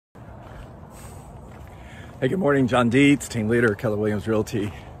Hey, good morning, John Dietz, team leader, Keller Williams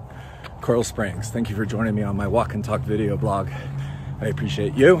Realty, Coral Springs. Thank you for joining me on my walk and talk video blog. I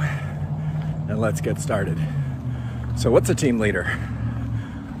appreciate you, and let's get started. So what's a team leader?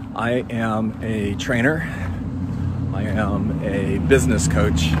 I am a trainer, I am a business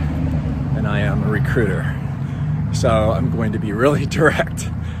coach, and I am a recruiter. So I'm going to be really direct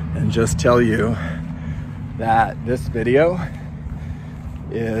and just tell you that this video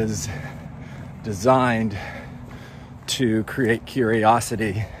is designed to create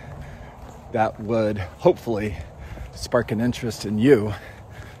curiosity that would hopefully spark an interest in you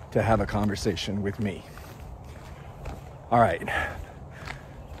to have a conversation with me. All right.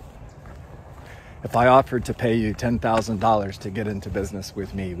 If I offered to pay you $10,000 to get into business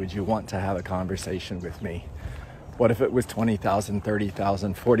with me, would you want to have a conversation with me? What if it was $20,000,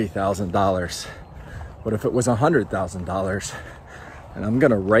 $30,000, $40,000? What if it was $100,000? And I'm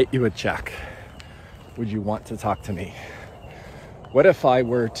going to write you a check. Would you want to talk to me? What if I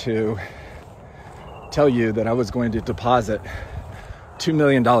were to tell you that I was going to deposit $2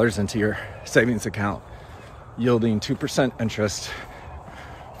 million into your savings account, yielding 2% interest,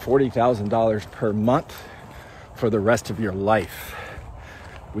 $40,000 per month for the rest of your life?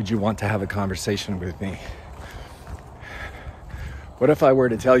 Would you want to have a conversation with me? What if I were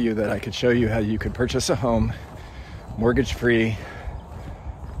to tell you that I could show you how you could purchase a home, mortgage-free,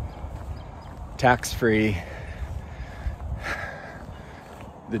 tax-free,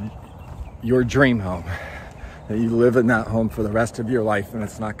 your dream home, that you live in that home for the rest of your life and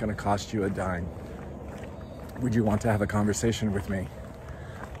it's not going to cost you a dime? Would you want to have a conversation with me?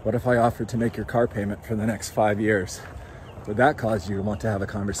 What if I offered to make your car payment for the next 5 years? Would that cause you to want to have a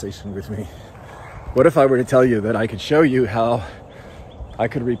conversation with me? What if I were to tell you that I could show you how I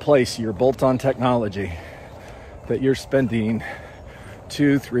could replace your bolt-on technology that you're spending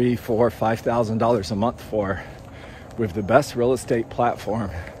 $2,000, $3,000, $4,000, $5,000 a month for, with the best real estate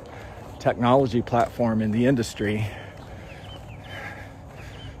platform, technology platform in the industry,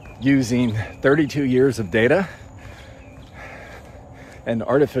 using 32 years of data and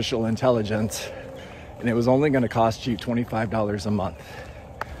artificial intelligence, and it was only going to cost you $25 a month?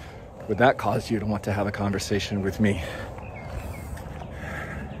 Would that cause you to want to have a conversation with me?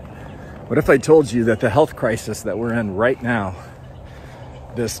 What if I told you that the health crisis that we're in right now,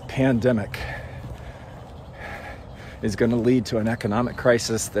 this pandemic, is going to lead to an economic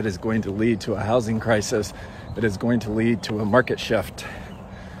crisis that is going to lead to a housing crisis that is going to lead to a market shift?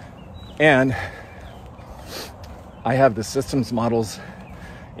 And I have the systems, models,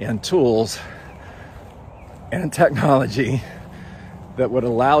 and tools and technology that would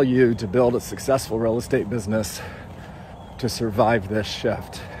allow you to build a successful real estate business to survive this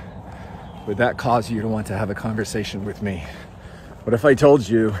shift. Would that cause you to want to have a conversation with me? What if I told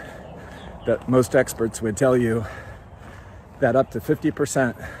you that most experts would tell you that up to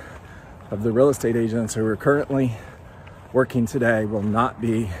 50% of the real estate agents who are currently working today will not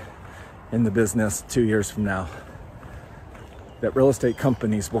be in the business 2 years from now? That real estate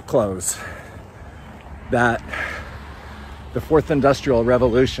companies will close? That the fourth industrial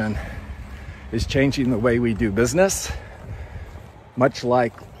revolution is changing the way we do business, much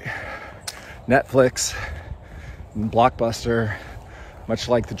like Netflix and Blockbuster, much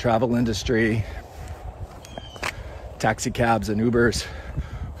like the travel industry, taxi cabs and Ubers,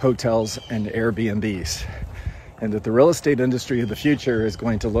 hotels and Airbnbs, and that the real estate industry of the future is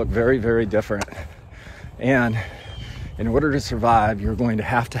going to look very, very different. And in order to survive, you're going to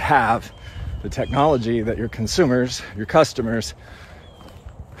have the technology that your consumers, your customers,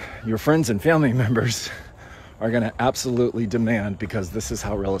 your friends and family members are going to absolutely demand, because this is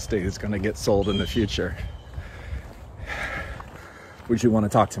how real estate is going to get sold in the future. Would you want to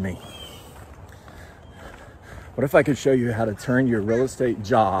talk to me? What if I could show you how to turn your real estate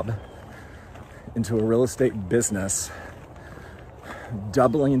job into a real estate business,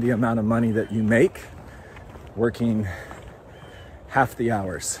 doubling the amount of money that you make, working half the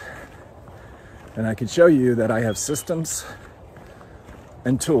hours? And I could show you that I have systems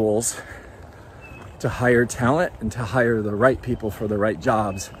and tools to hire talent and to hire the right people for the right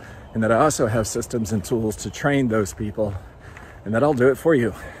jobs, and that I also have systems and tools to train those people, and that I'll do it for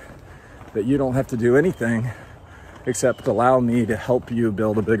you. That you don't have to do anything except allow me to help you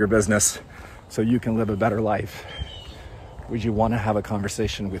build a bigger business so you can live a better life. Would you want to have a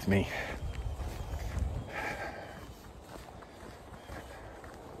conversation with me?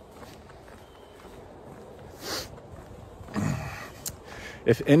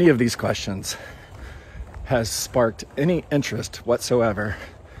 If any of these questions has sparked any interest whatsoever,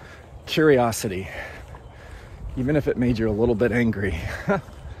 curiosity, even if it made you a little bit angry,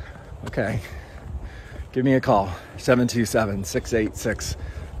 okay, give me a call,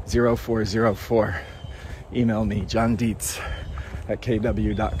 727-686-0404. Email me,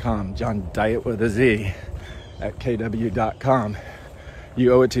 johndietz@kw.com, John Diet with a Z @kw.com.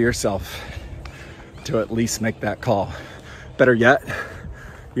 You owe it to yourself to at least make that call. Better yet,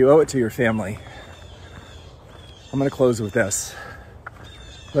 you owe it to your family. I'm going to close with this.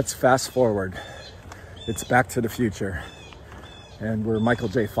 Let's fast forward. It's Back to the Future. And we're Michael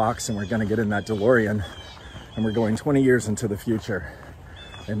J. Fox, and we're going to get in that DeLorean, and we're going 20 years into the future.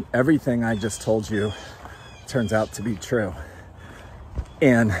 And everything I just told you turns out to be true.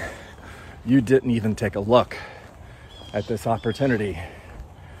 And you didn't even take a look at this opportunity.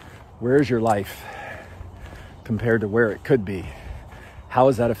 Where's your life compared to where it could be? How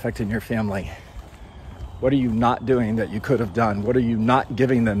is that affecting your family? What are you not doing that you could have done? What are you not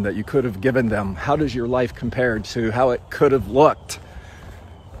giving them that you could have given them? How does your life compare to how it could have looked?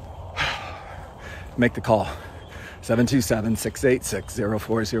 Make the call.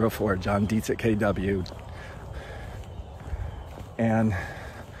 727-686-0404, John Dietz at KW. And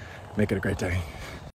make it a great day.